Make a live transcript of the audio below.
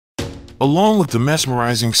Along with the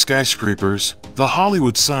mesmerizing skyscrapers, the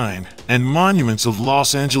Hollywood sign, and monuments of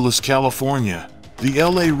Los Angeles, California, the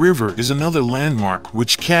LA River is another landmark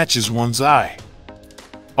which catches one's eye.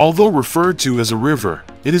 Although referred to as a river,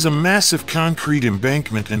 it is a massive concrete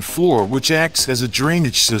embankment and floor which acts as a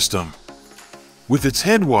drainage system. With its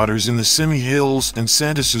headwaters in the Simi Hills and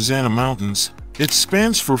Santa Susana Mountains, it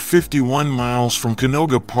spans for 51 miles from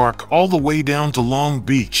Canoga Park all the way down to Long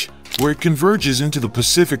Beach, where it converges into the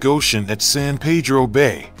Pacific Ocean at San Pedro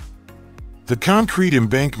Bay. The concrete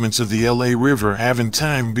embankments of the LA River have in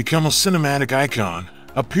time become a cinematic icon,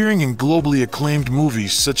 appearing in globally acclaimed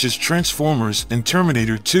movies such as Transformers and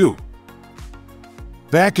Terminator 2.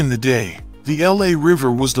 Back in the day, the LA River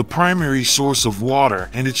was the primary source of water,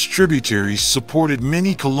 and its tributaries supported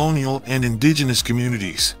many colonial and indigenous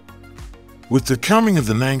communities. With the coming of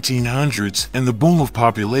the 1900s and the boom of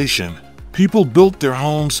population, people built their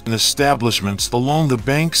homes and establishments along the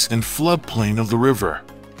banks and floodplain of the river.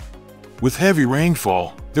 With heavy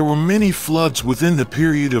rainfall, there were many floods within the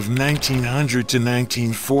period of 1900 to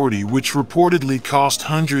 1940, which reportedly cost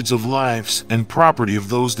hundreds of lives and property of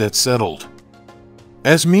those that settled.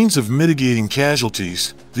 As means of mitigating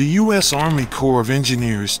casualties, the U.S. Army Corps of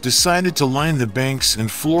Engineers decided to line the banks and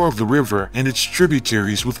floor of the river and its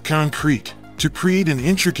tributaries with concrete to create an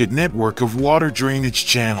intricate network of water drainage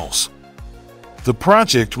channels. The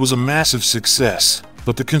project was a massive success,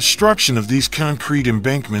 but the construction of these concrete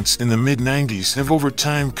embankments in the mid-90s have over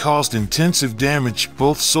time caused intensive damage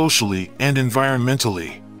both socially and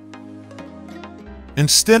environmentally.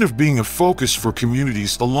 Instead of being a focus for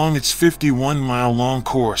communities along its 51-mile-long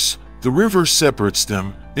course, the river separates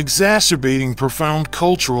them, exacerbating profound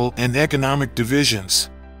cultural and economic divisions.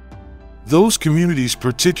 Those communities,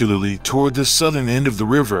 particularly toward the southern end of the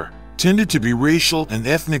river, tended to be racial and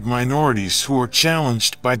ethnic minorities who are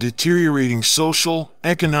challenged by deteriorating social,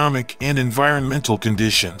 economic, and environmental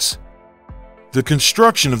conditions. The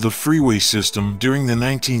construction of the freeway system during the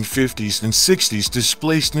 1950s and 60s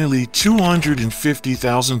displaced nearly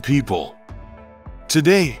 250,000 people.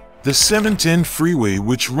 Today, the 710 freeway,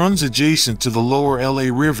 which runs adjacent to the lower LA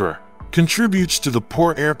River, contributes to the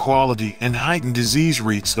poor air quality and heightened disease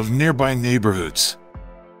rates of nearby neighborhoods.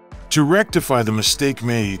 To rectify the mistake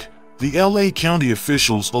made, the LA County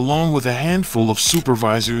officials, along with a handful of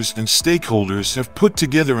supervisors and stakeholders, have put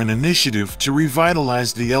together an initiative to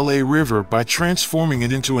revitalize the LA River by transforming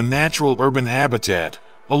it into a natural urban habitat,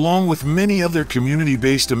 along with many other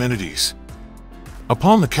community-based amenities.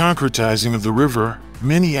 Upon the concretizing of the river,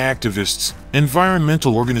 many activists,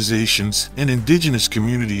 environmental organizations, and indigenous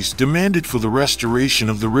communities demanded for the restoration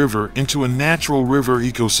of the river into a natural river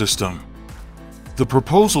ecosystem. The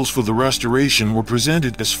proposals for the restoration were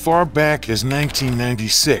presented as far back as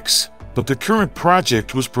 1996, but the current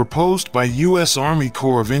project was proposed by U.S. Army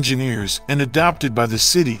Corps of Engineers and adopted by the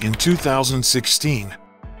city in 2016.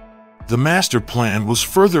 The master plan was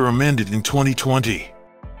further amended in 2020.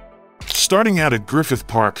 Starting out at Griffith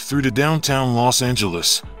Park through to downtown Los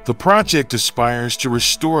Angeles, the project aspires to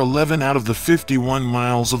restore 11 out of the 51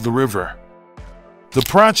 miles of the river. The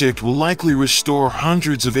project will likely restore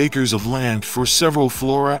hundreds of acres of land for several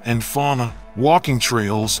flora and fauna, walking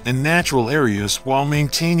trails, and natural areas while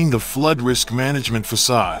maintaining the flood risk management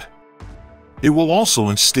facade. It will also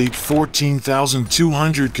instate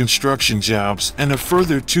 14,200 construction jobs and a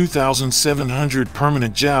further 2,700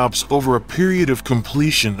 permanent jobs over a period of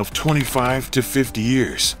completion of 25 to 50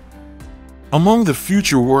 years. Among the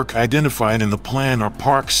future work identified in the plan are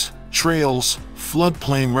parks, trails,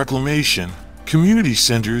 floodplain reclamation, community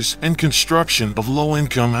centers, and construction of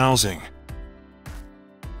low-income housing.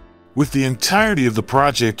 With the entirety of the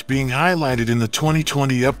project being highlighted in the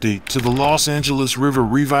 2020 update to the Los Angeles River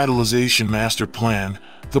Revitalization Master Plan,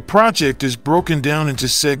 the project is broken down into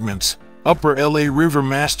segments: Upper LA River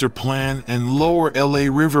Master Plan and Lower LA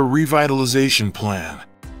River Revitalization Plan.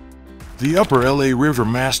 The Upper LA River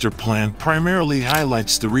Master Plan primarily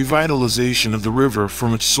highlights the revitalization of the river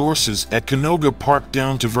from its sources at Canoga Park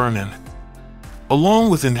down to Vernon. Along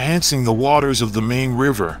with enhancing the waters of the main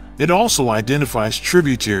river, it also identifies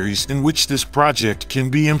tributaries in which this project can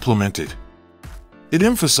be implemented. It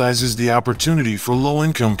emphasizes the opportunity for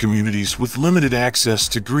low-income communities with limited access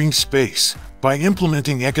to green space by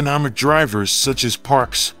implementing economic drivers such as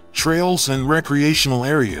parks, trails, and recreational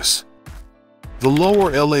areas. The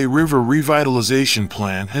Lower LA River Revitalization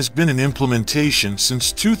Plan has been in implementation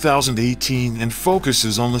since 2018 and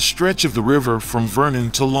focuses on the stretch of the river from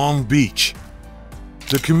Vernon to Long Beach.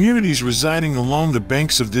 The communities residing along the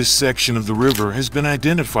banks of this section of the river has been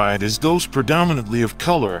identified as those predominantly of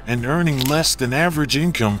color and earning less than average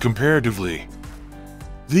income comparatively.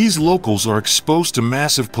 These locals are exposed to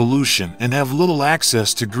massive pollution and have little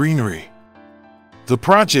access to greenery. The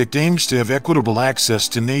project aims to have equitable access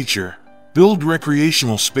to nature, build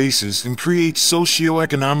recreational spaces, and create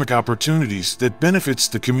socio-economic opportunities that benefits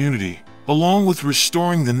the community, along with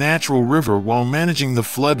restoring the natural river while managing the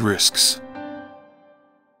flood risks.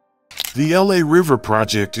 The LA River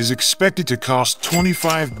project is expected to cost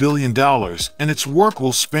 $25 billion, and its work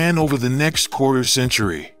will span over the next quarter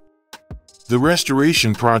century. The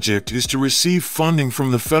restoration project is to receive funding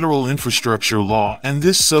from the federal infrastructure law, and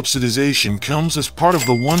this subsidization comes as part of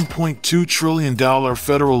the $1.2 trillion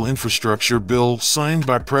federal infrastructure bill signed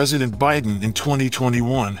by President Biden in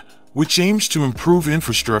 2021, which aims to improve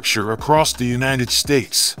infrastructure across the United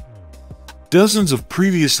States. Dozens of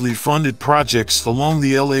previously funded projects along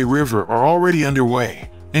the LA River are already underway,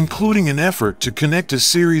 including an effort to connect a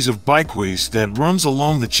series of bikeways that runs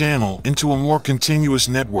along the channel into a more continuous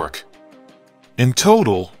network. In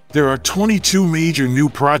total, there are 22 major new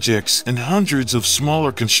projects and hundreds of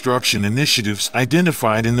smaller construction initiatives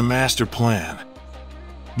identified in the master plan.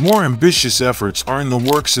 More ambitious efforts are in the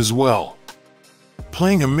works as well.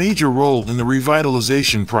 Playing a major role in the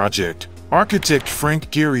revitalization project, architect Frank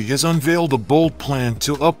Gehry has unveiled a bold plan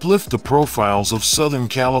to uplift the profiles of Southern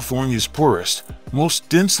California's poorest, most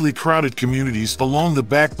densely crowded communities along the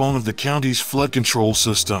backbone of the county's flood control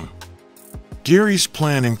system. Gehry's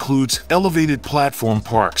plan includes elevated platform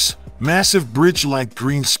parks, massive bridge-like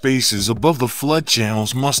green spaces above the flood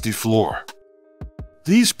channel's musty floor.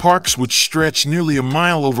 These parks would stretch nearly a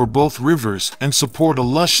mile over both rivers and support a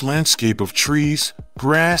lush landscape of trees,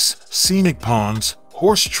 grass, scenic ponds,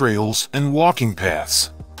 horse trails, and walking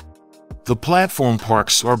paths. The platform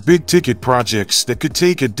parks are big-ticket projects that could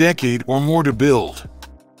take a decade or more to build.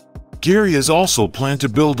 Gehry has also planned to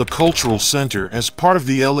build a cultural center as part of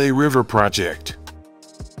the LA River project.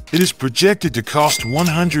 It is projected to cost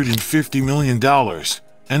 $150 million,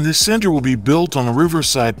 and the center will be built on a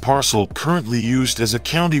riverside parcel currently used as a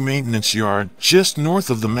county maintenance yard just north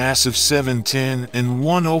of the massive 710 and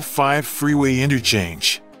 105 freeway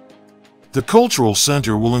interchange. The cultural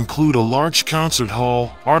center will include a large concert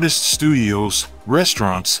hall, artist studios,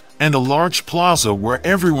 restaurants, and a large plaza where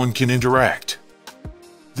everyone can interact.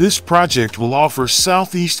 This project will offer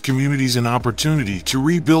Southeast communities an opportunity to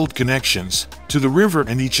rebuild connections to the river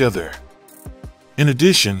and each other. In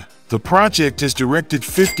addition, the project has directed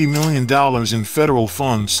 $50 million in federal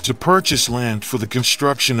funds to purchase land for the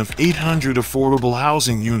construction of 800 affordable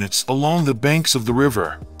housing units along the banks of the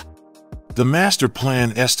river. The master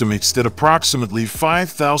plan estimates that approximately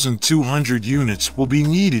 5,200 units will be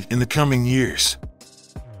needed in the coming years.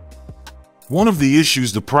 One of the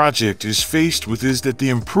issues the project is faced with is that the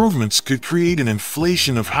improvements could create an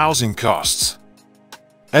inflation of housing costs.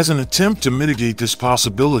 As an attempt to mitigate this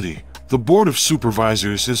possibility, the Board of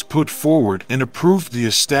Supervisors has put forward and approved the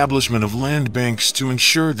establishment of land banks to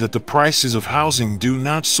ensure that the prices of housing do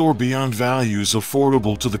not soar beyond values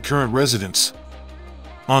affordable to the current residents.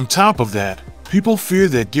 On top of that, people fear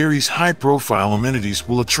that Gehry's high-profile amenities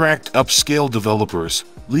will attract upscale developers,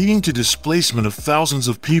 leading to displacement of thousands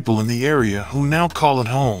of people in the area who now call it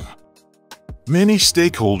home. Many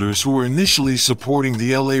stakeholders who were initially supporting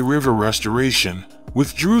the LA River restoration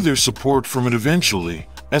withdrew their support from it eventually,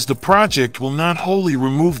 as the project will not wholly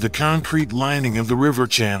remove the concrete lining of the river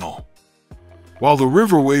channel. While the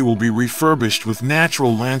riverway will be refurbished with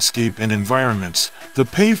natural landscape and environments, the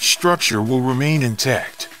paved structure will remain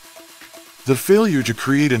intact. The failure to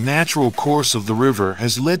create a natural course of the river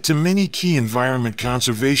has led to many key environment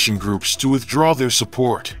conservation groups to withdraw their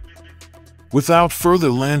support. Without further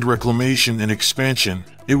land reclamation and expansion,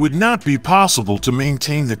 it would not be possible to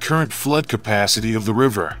maintain the current flood capacity of the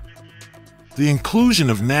river. The inclusion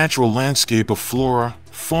of natural landscape of flora,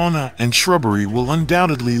 fauna, and shrubbery will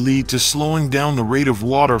undoubtedly lead to slowing down the rate of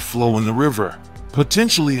water flow in the river,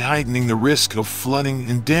 potentially heightening the risk of flooding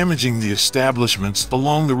and damaging the establishments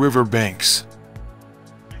along the river banks.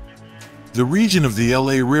 The region of the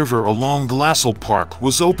LA River along Glassell Park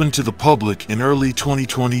was opened to the public in early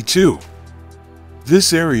 2022.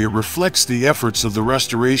 This area reflects the efforts of the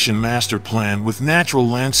Restoration Master Plan with natural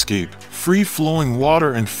landscape, free-flowing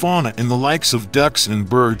water and fauna and the likes of ducks and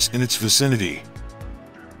birds in its vicinity.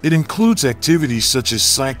 It includes activities such as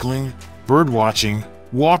cycling, birdwatching,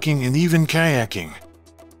 walking, and even kayaking.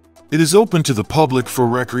 It is open to the public for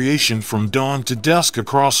recreation from dawn to dusk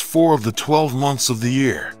across 4 of the 12 months of the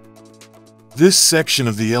year. This section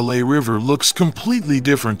of the LA River looks completely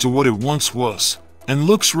different to what it once was, and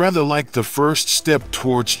looks rather like the first step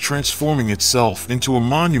towards transforming itself into a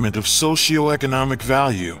monument of socio-economic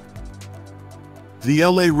value. the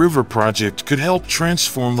LA River project could help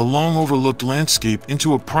transform the long-overlooked landscape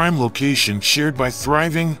into a prime location shared by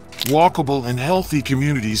thriving, walkable, and healthy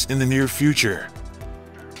communities in the near future.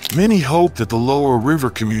 Many hope that the lower river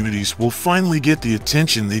communities will finally get the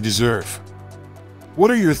attention they deserve.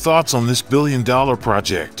 What are your thoughts on this billion-dollar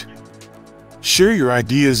project? Share your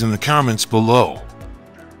ideas in the comments below.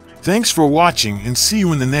 Thanks for watching and see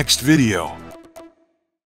you in the next video.